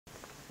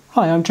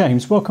Hi, I'm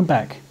James, welcome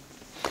back.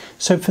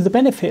 So for the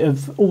benefit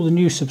of all the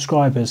new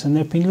subscribers, and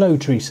there have been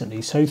loads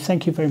recently, so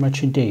thank you very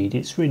much indeed,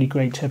 it's really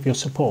great to have your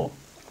support.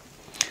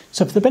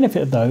 So for the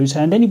benefit of those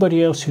and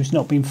anybody else who's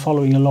not been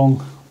following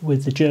along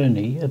with the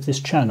journey of this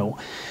channel,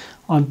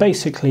 I'm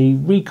basically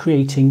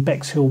recreating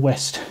Bexhill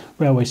West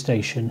railway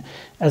station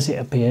as it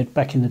appeared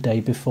back in the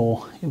day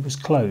before it was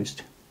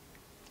closed.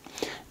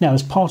 Now,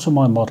 as part of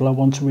my model, I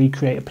want to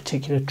recreate a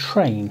particular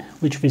train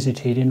which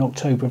visited in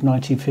October of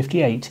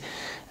 1958,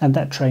 and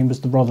that train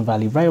was the Rother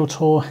Valley Rail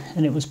Tour,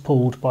 and it was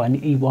pulled by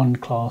an E1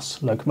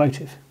 class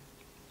locomotive.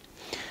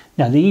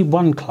 Now, the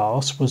E1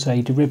 class was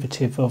a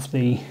derivative of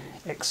the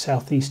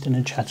ex-South Eastern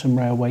and Chatham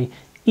Railway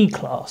E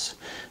class,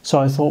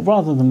 so I thought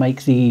rather than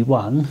make the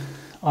E1,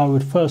 I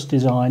would first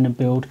design and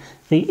build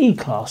the E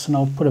class, and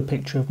I'll put a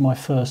picture of my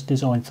first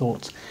design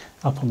thoughts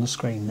up on the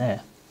screen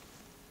there.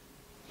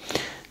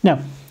 Now,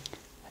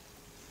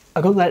 I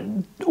got that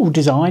all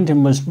designed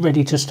and was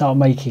ready to start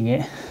making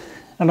it,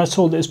 and I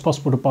saw that it was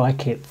possible to buy a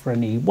kit for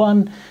an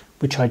E1,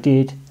 which I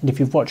did, and if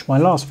you've watched my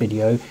last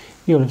video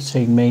you'll have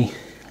seen me,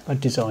 I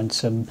designed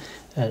some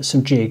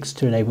jigs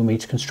to enable me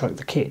to construct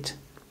the kit.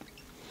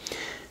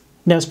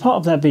 Now, as part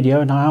of that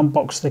video, and I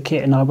unboxed the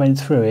kit and I went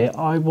through it,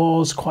 I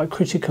was quite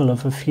critical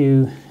of a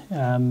few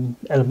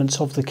elements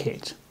of the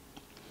kit.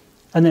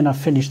 And then I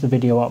finished the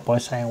video up by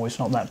saying, oh, it's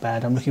not that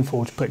bad, I'm looking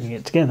forward to putting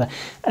it together.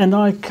 And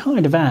I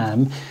kind of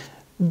am,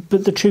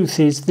 but the truth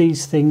is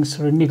these things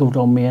sort of niggled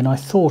on me, and I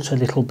thought a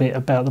little bit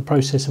about the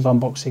process of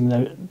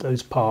unboxing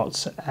those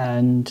parts,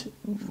 and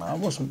I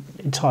wasn't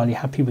entirely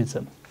happy with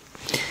them.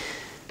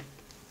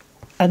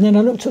 And then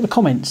I looked at the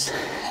comments,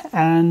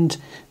 and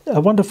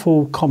a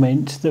wonderful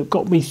comment that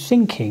got me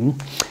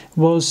thinking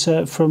was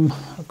from,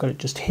 I've got it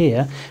just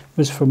here,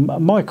 was from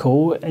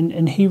Michael,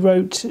 and he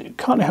wrote,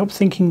 "Can't help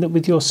thinking that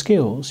with your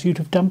skills you'd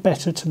have done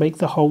better to make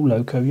the whole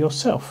loco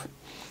yourself."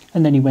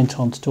 And then he went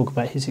on to talk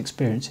about his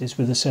experiences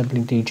with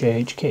assembling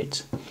DJH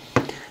kits.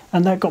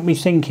 And that got me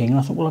thinking, and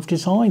I thought, well, I've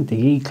designed the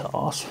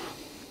E-Class,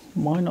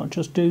 why not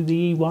just do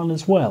the E1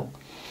 as well?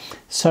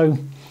 So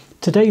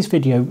today's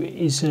video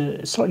is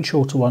a slightly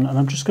shorter one, and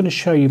I'm just going to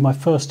show you my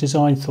first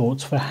design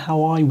thoughts for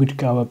how I would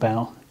go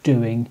about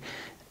doing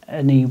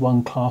an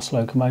E1 class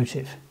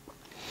locomotive.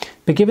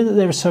 But given that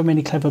there are so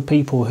many clever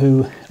people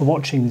who are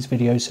watching these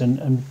videos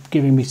and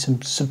giving me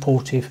some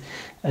supportive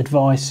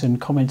advice and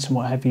comments and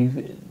what have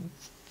you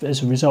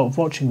as a result of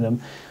watching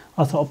them,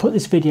 I thought I'll put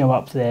this video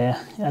up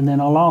there, and then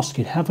I'll ask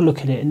you to have a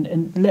look at it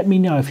and let me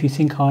know if you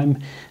think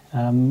I'm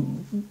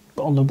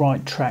on the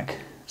right track,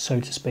 so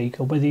to speak,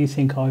 or whether you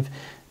think I've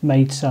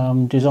made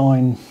some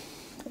design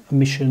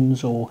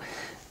omissions or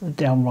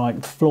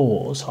downright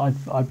flaws.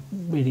 I'd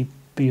really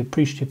be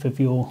appreciative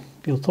of your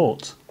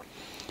thoughts.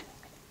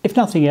 If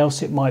nothing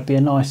else, it might be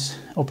a nice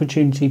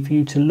opportunity for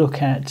you to look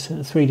at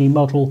a 3D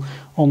model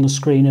on the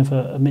screen of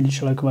a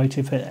miniature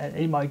locomotive.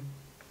 It might,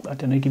 I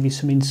don't know, give you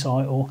some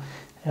insight or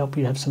help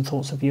you have some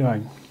thoughts of your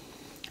own.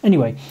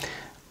 Anyway,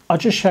 I'll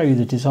just show you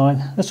the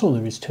design. That's all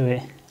there is to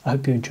it. I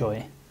hope you enjoy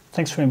it.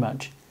 Thanks very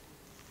much.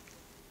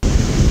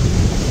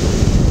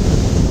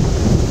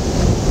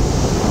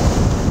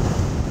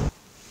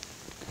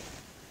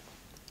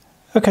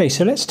 Okay,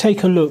 so let's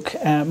take a look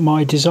at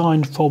my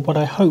design for what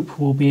I hope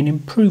will be an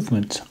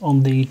improvement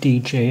on the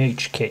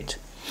DJH kit.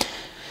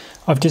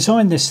 I've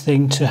designed this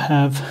thing to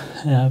have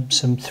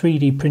some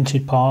 3D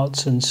printed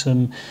parts and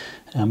some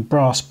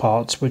brass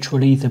parts, which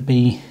will either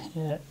be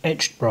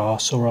etched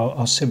brass or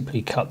I'll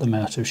simply cut them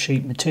out of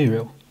sheet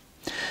material.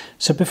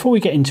 So before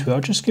we get into it,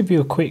 I'll just give you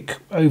a quick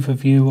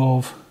overview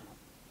of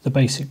the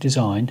basic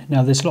design.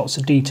 Now, there's lots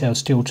of detail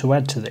still to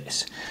add to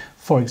this.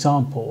 For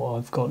example,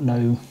 I've got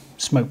no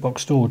smoke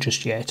box door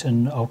just yet,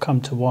 and I'll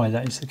come to why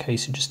that is the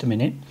case in just a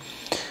minute.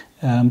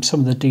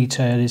 Some of the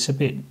detail is a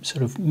bit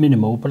sort of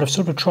minimal, but I've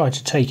sort of tried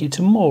to take it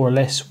to more or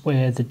less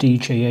where the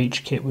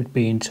DJH kit would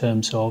be in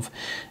terms of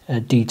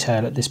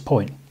detail at this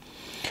point.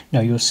 Now,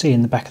 you'll see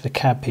in the back of the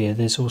cab here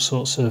there's all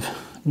sorts of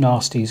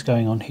nasties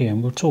going on here,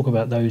 and we'll talk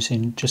about those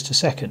in just a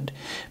second,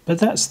 but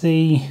that's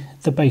the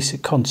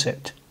basic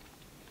concept.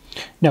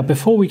 Now,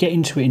 before we get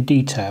into it in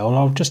detail,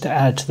 I'll just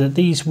add that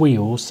these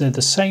wheels, they're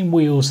the same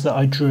wheels that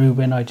I drew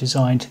when I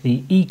designed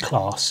the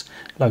E-Class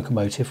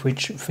locomotive,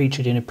 which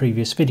featured in a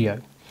previous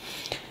video.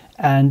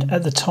 And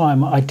at the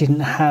time I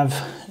didn't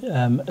have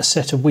a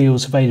set of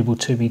wheels available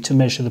to me to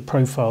measure the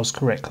profiles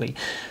correctly.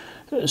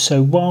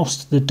 So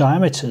whilst the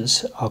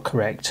diameters are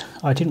correct,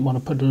 I didn't want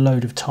to put a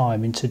load of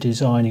time into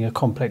designing a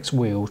complex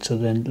wheel to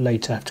then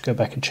later have to go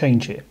back and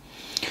change it.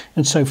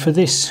 And so for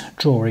this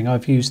drawing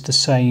I've used the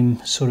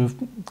same sort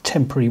of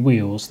temporary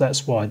wheels.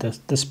 That's why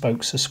the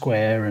spokes are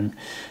square and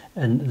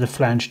the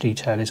flange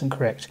detail isn't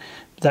correct.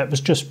 That was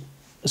just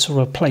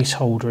sort of a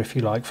placeholder, if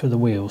you like, for the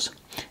wheels.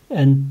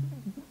 And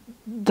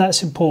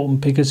that's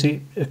important because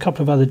a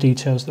couple of other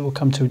details that we'll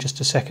come to in just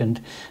a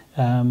second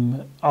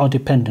are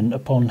dependent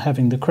upon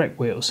having the correct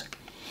wheels.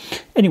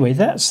 Anyway,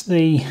 that's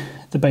the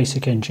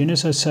basic engine.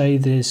 As I say,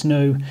 there's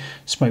no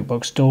smoke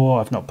box door.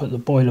 I've not put the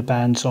boiler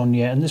bands on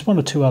yet, and there's one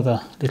or two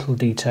other little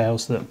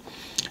details that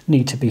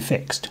need to be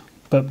fixed.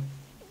 But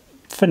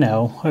for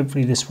now,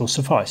 hopefully this will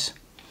suffice.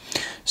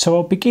 So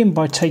I'll begin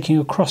by taking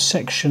a cross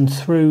section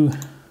through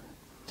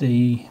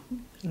the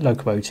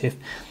locomotive,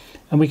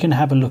 and we can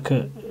have a look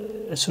at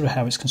sort of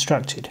how it's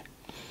constructed.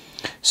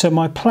 So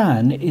my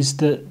plan is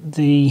that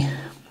the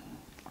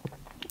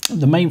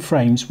main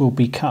frames will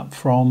be cut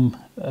from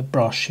a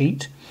brass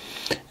sheet.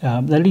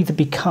 They'll either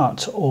be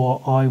cut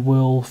or I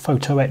will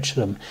photo etch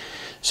them.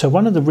 So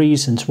one of the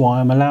reasons why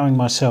I'm allowing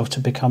myself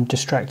to become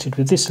distracted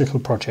with this little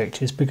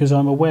project is because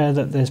I'm aware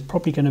that there's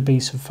probably going to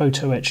be some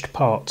photo etched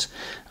parts,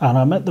 and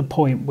I'm at the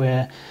point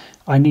where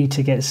I need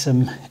to get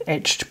some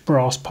etched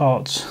brass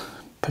parts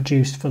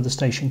produced for the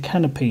station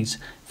canopies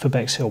for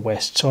Bexhill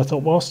West. So I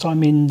thought, whilst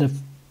I'm in the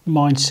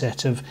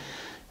mindset of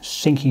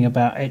thinking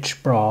about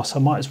etched brass, I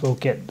might as well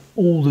get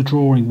all the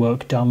drawing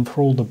work done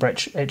for all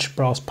the etched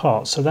brass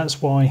parts. So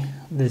that's why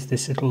there's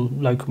this little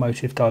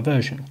locomotive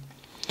diversion.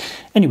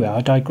 Anyway,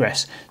 I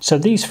digress. So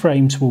these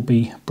frames will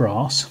be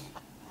brass,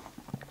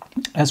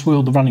 as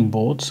will the running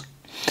boards,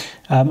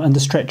 and the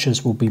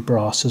stretchers will be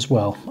brass as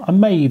well. I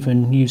may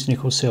even use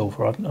nickel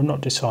silver. I'm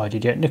not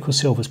decided yet. Nickel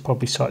silver is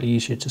probably slightly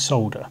easier to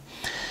solder.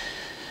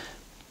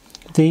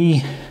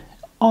 The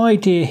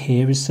idea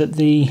here is that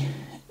the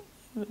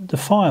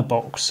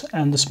firebox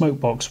and the smoke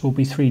box will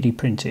be 3D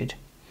printed,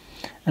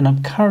 and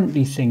I'm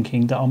currently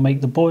thinking that I'll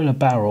make the boiler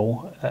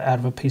barrel out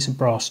of a piece of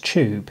brass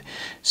tube,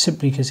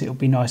 simply because it'll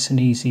be nice and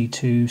easy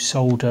to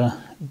solder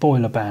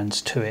boiler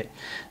bands to it.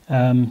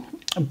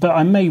 But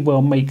I may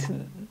well make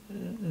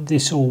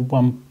this all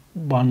one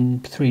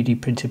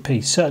 3D printed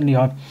piece. Certainly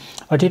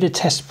I did a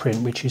test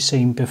print which you've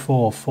seen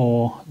before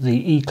for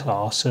the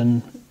E-Class,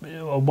 and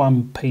a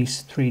one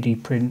piece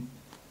 3D print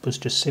was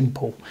just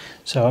simple,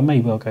 so I may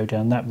well go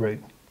down that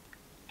route.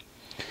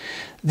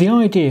 The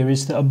idea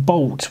is that a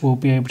bolt will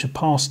be able to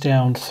pass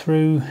down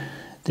through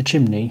the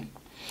chimney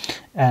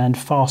and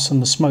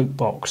fasten the smoke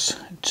box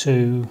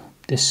to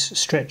this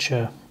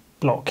stretcher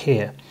block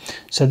here.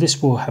 So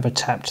this will have a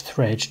tapped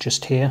thread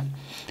just here,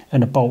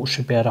 and a bolt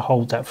should be able to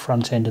hold that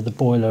front end of the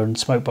boiler and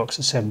smoke box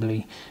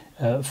assembly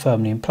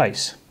firmly in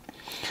place.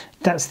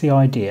 That's the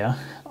idea.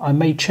 I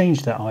may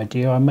change that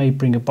idea. I may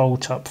bring a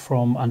bolt up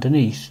from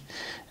underneath,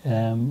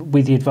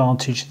 with the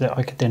advantage that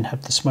I could then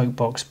have the smoke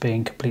box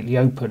being completely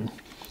open,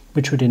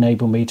 which would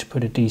enable me to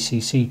put a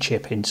DCC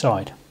chip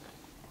inside.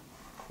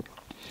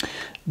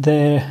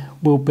 There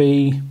will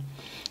be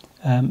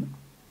a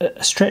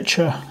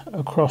stretcher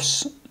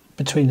across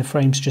between the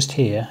frames just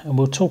here, and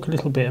we'll talk a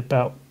little bit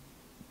about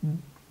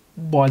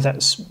why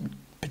that's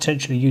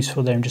potentially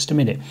useful there in just a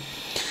minute.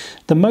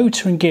 The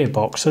motor and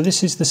gearbox, so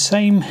this is the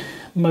same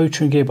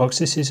motor and gearbox.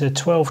 This is a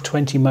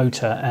 1220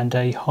 motor and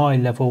a high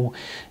level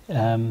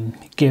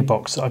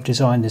gearbox that I've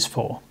designed this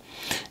for.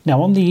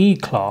 Now on the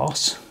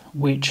E-Class,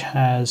 which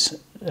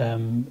has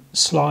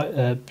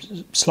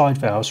slide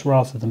valves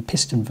rather than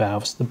piston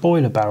valves, the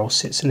boiler barrel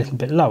sits a little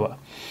bit lower,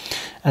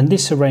 and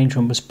this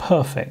arrangement was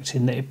perfect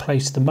in that it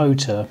placed the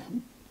motor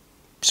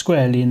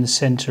squarely in the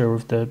centre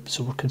of the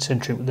sort of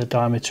concentric with the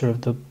diameter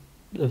of the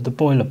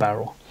boiler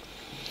barrel.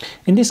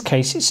 In this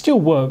case it still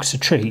works a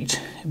treat,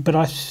 but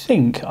I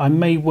think I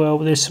may well,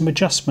 there's some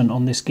adjustment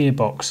on this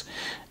gearbox,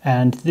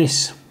 and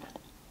this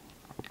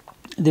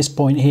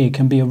point here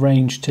can be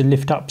arranged to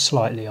lift up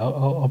slightly.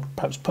 I'll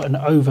perhaps put an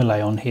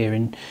overlay on here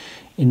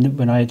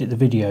when I edit the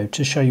video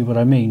to show you what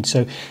I mean.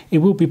 So it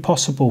will be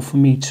possible for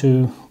me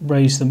to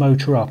raise the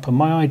motor up, and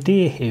my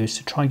idea here is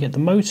to try and get the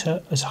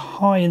motor as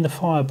high in the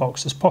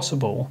firebox as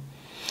possible,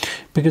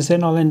 because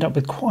then I'll end up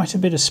with quite a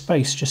bit of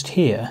space just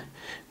here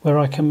where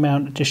I can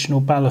mount additional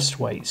ballast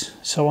weights.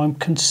 So I'm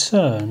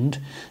concerned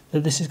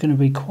that this is going to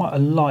be quite a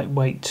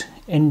lightweight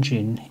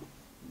engine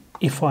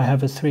if I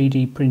have a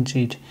 3D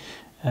printed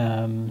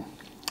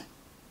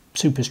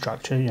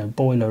superstructure, you know,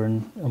 boiler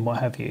and what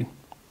have you.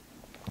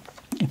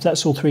 If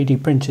that's all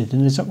 3D printed,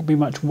 then there's not going to be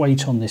much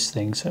weight on this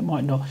thing, so it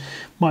might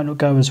not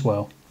go as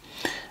well.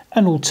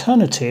 An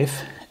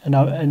alternative,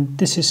 and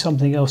this is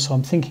something else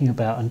I'm thinking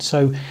about, and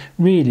so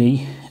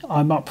really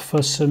I'm up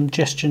for some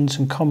suggestions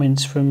and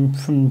comments from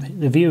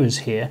the viewers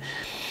here.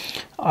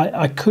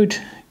 I could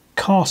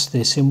cast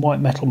this in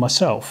white metal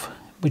myself,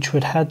 which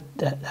would have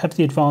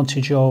the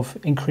advantage of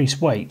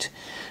increased weight,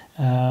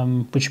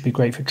 which would be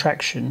great for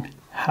traction.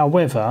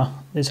 However,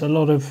 there's a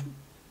lot of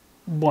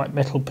white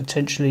metal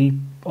potentially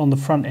on the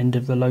front end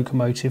of the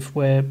locomotive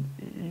where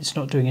it's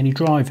not doing any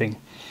driving.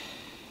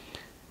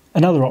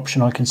 Another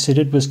option I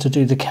considered was to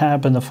do the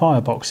cab and the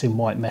firebox in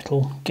white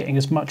metal, getting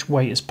as much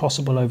weight as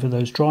possible over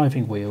those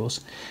driving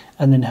wheels,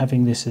 and then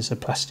having this as a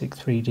plastic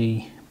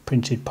 3D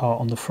printed part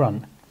on the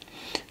front.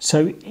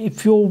 So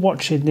if you're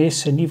watching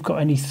this and you've got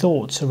any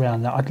thoughts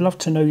around that, I'd love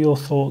to know your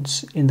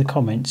thoughts in the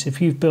comments.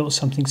 If you've built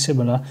something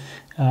similar,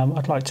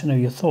 I'd like to know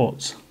your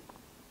thoughts.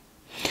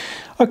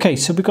 Okay,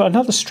 so we've got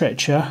another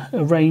stretcher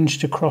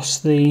arranged across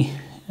the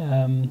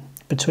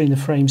between the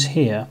frames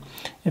here.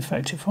 In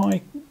fact,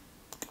 I'm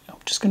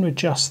just going to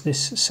adjust this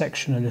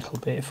section a little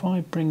bit. If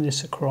I bring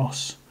this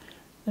across,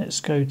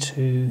 let's go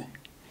to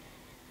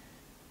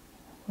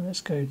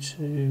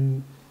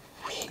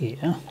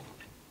here.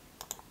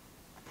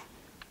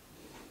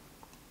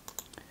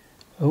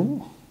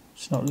 Oh,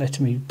 it's not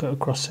letting me put a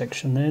cross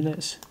section there.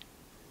 Let's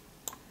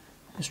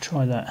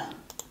try that.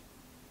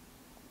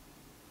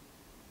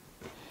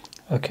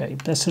 Okay,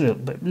 that's a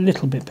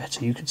little bit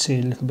better. You can see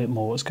a little bit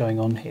more what's going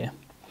on here.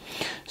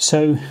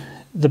 So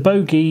the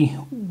bogie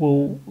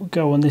will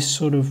go on this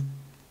sort of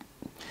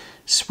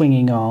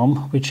swinging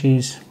arm, which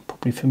is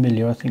probably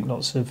familiar. I think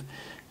lots of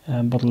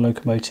model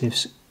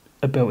locomotives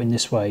are built in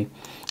this way,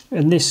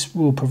 and this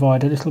will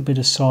provide a little bit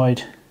of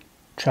side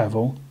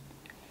travel.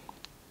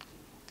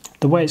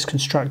 The way it's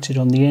constructed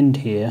on the end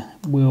here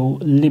will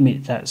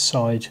limit that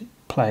side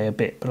play a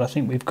bit, but I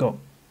think we've got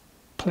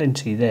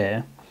plenty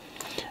there.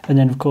 And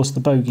then of course the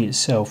bogie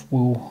itself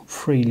will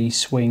freely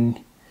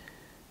swing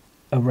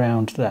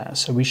around that,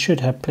 so we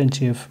should have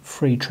plenty of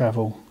free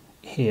travel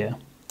here.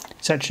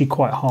 It's actually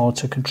quite hard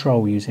to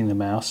control using the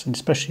mouse, and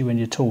especially when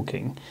you're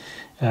talking,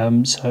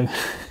 so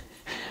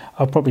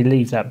I'll probably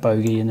leave that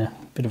bogie in a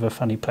bit of a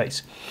funny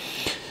place.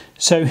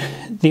 So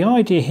the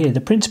idea here,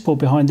 the principle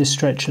behind this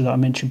stretcher that I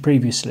mentioned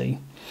previously,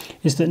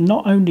 is that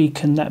not only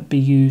can that be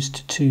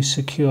used to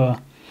secure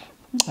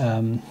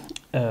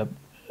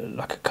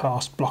like a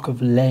cast block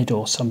of lead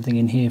or something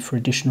in here for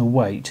additional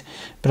weight,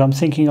 but I'm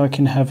thinking I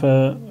can have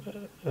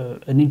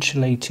an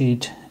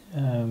insulated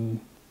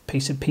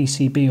piece of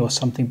PCB or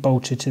something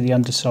bolted to the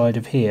underside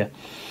of here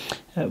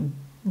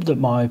that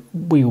my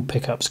wheel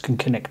pickups can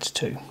connect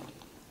to.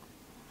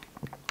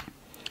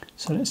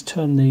 So let's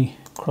turn the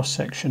cross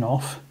section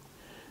off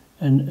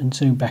and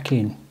zoom back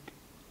in.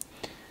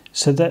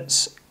 So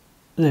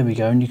there we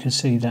go, and you can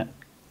see that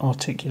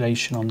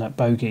articulation on that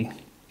bogie.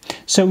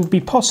 So it would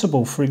be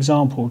possible, for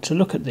example, to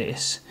look at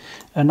this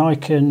and I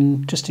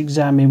can just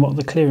examine what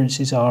the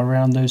clearances are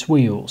around those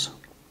wheels.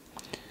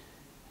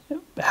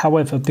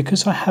 However,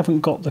 because I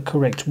haven't got the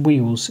correct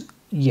wheels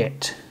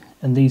yet,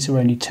 and these are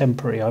only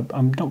temporary,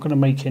 I'm not going to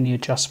make any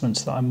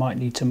adjustments that I might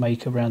need to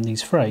make around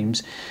these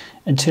frames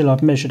until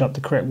I've measured up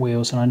the correct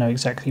wheels and I know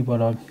exactly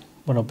what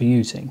I'll be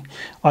using.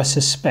 I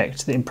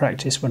suspect that in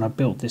practice, when I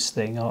build this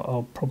thing,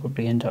 I'll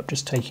probably end up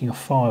just taking a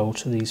file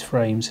to these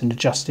frames and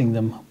adjusting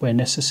them where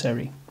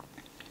necessary.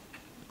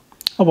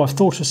 Oh, I've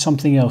thought of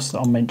something else that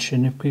I'll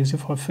mention, because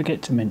if I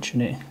forget to mention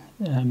it,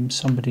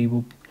 somebody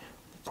will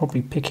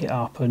probably pick it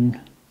up and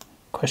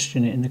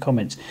question it in the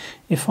comments.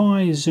 If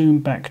I zoom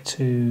back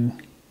to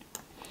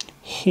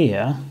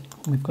here,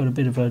 we've got a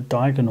bit of a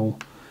diagonal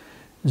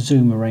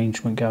zoom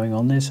arrangement going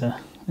on. There's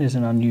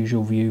an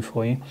unusual view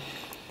for you.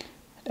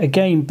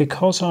 Again,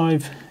 because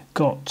I've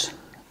got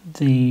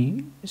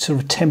the sort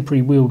of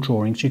temporary wheel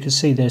drawings, you can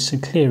see there's some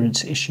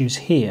clearance issues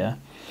here.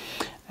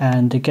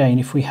 And again,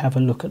 if we have a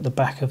look at the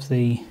back of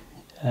the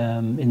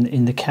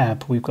in the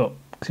cab, we've got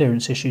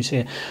clearance issues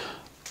here.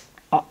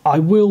 I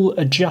will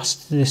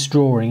adjust this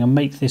drawing and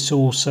make this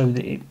all so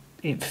that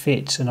it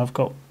fits and I've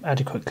got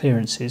adequate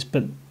clearances,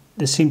 but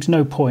there seems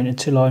no point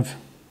until I've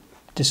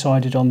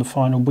decided on the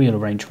final wheel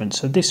arrangement.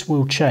 So this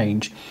will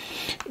change.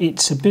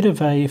 It's a bit of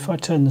a, if I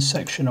turn the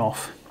section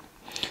off,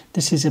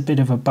 this is a bit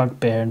of a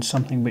bugbear and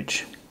something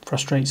which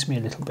frustrates me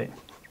a little bit.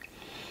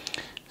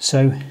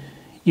 So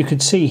you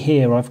can see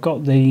here I've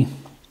got the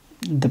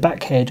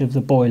back head of the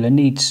boiler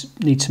needs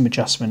some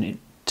adjustment.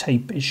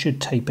 It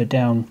should taper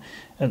down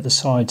at the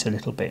sides a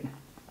little bit,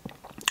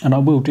 and I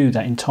will do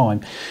that in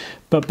time.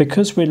 But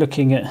because we're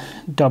looking at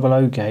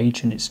 00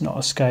 gauge and it's not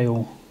a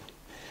scale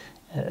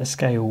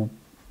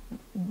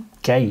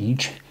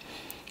gauge,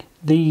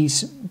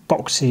 these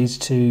boxes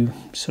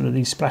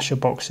these splasher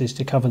boxes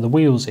to cover the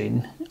wheels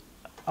in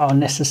are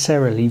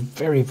necessarily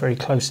very, very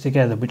close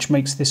together, which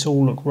makes this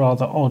all look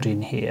rather odd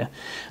in here.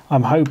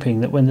 I'm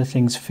hoping that when the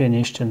thing's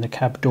finished and the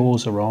cab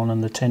doors are on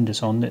and the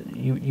tender's on, that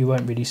you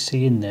won't really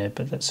see in there,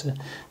 but that's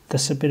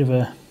a bit of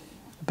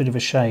a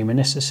shame, a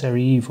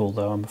necessary evil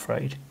though, I'm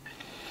afraid.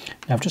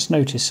 Now I've just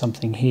noticed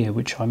something here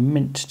which I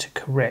meant to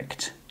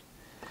correct.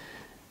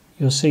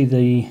 You'll see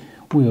the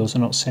wheels are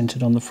not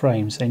centered on the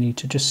frames, they need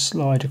to just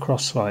slide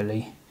across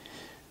slightly,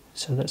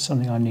 so that's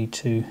something I need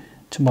to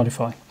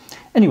modify.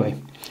 Anyway,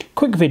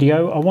 quick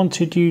video. I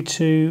wanted you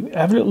to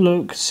have a little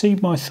look, see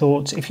my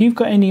thoughts. If you've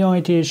got any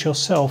ideas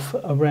yourself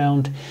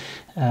around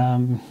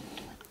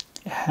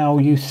how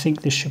you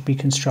think this should be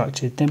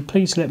constructed, then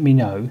please let me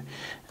know.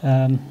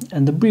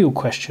 And the real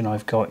question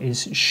I've got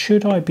is,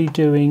 should I be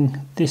doing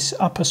this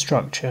upper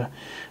structure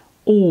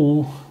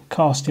all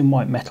cast in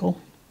white metal,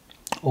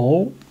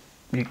 or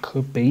it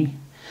could be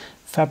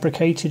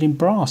fabricated in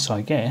brass,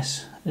 I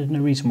guess. There's no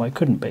reason why it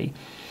couldn't be.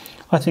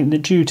 I think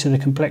that due to the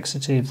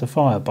complexity of the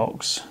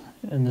firebox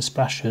and the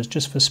splashers,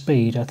 just for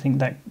speed, I think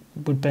that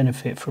would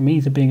benefit from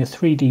either being a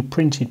 3D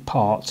printed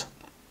part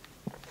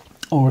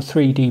or a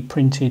 3D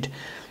printed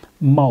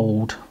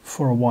mould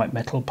for a white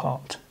metal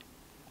part.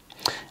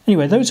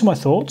 Anyway, those are my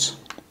thoughts.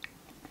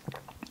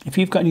 If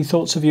you've got any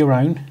thoughts of your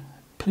own,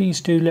 please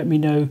do let me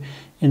know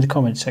in the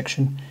comment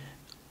section.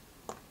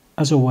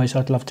 As always,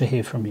 I'd love to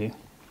hear from you.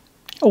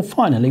 Oh,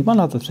 finally,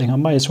 one other thing I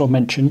may as well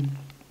mention.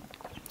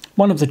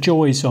 One of the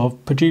joys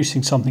of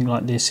producing something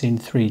like this in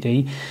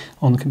 3D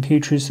on the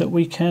computer is that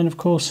we can, of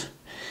course,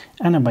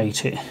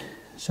 animate it.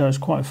 So it's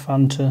quite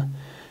fun to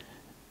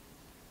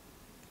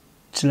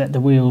to let the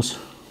wheels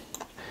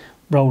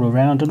roll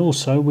around, and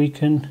also we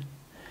can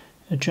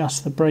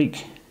adjust the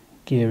brake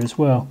gear as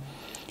well,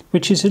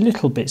 which is a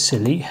little bit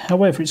silly.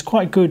 However, it's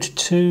quite good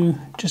to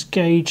just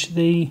gauge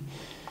that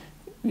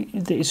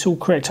it's all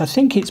correct. I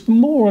think it's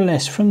more or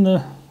less from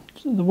the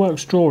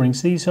works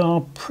drawings. These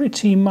are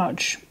pretty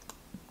much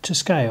to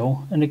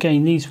scale, and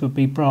again these would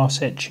be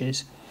brass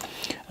etches,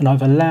 and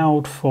I've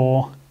allowed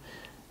for,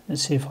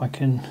 let's see if I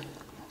can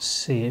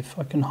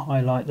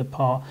highlight the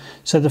part.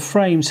 So the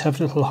frames have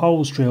little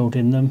holes drilled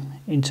in them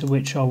into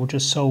which I will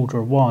just solder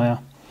a wire,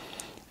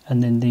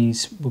 and then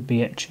these would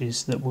be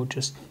etches that will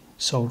just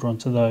solder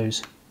onto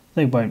those.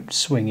 They won't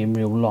swing in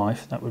real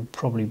life. That would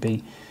probably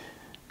be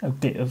a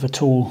bit of a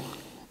tall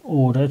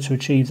order to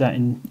achieve that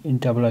in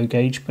 00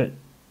 gauge, but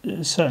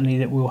certainly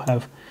that will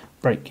have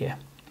brake gear.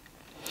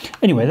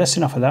 Anyway, that's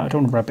enough of that. I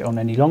don't want to rabbit on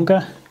any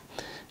longer.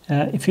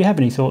 If you have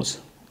any thoughts,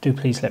 do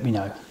please let me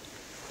know.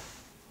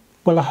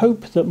 Well, I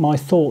hope that my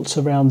thoughts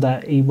around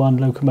that E1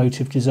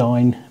 locomotive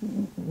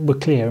design were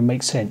clear and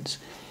make sense.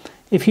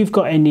 If you've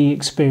got any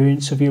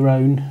experience of your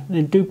own,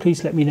 then do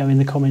please let me know in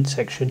the comments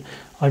section.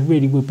 I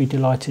really would be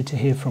delighted to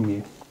hear from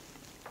you.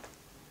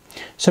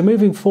 So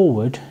moving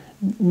forward,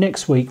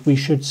 next week we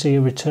should see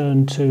a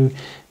return to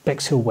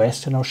Bexhill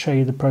West, and I'll show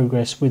you the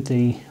progress with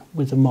the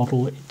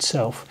model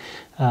itself,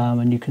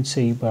 and you can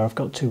see where I've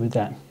got to with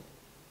that.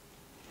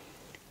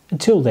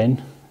 Until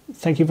then,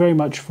 thank you very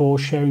much for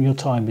sharing your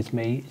time with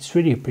me. It's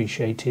really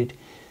appreciated,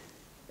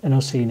 and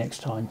I'll see you next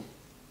time.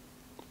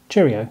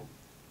 Cheerio.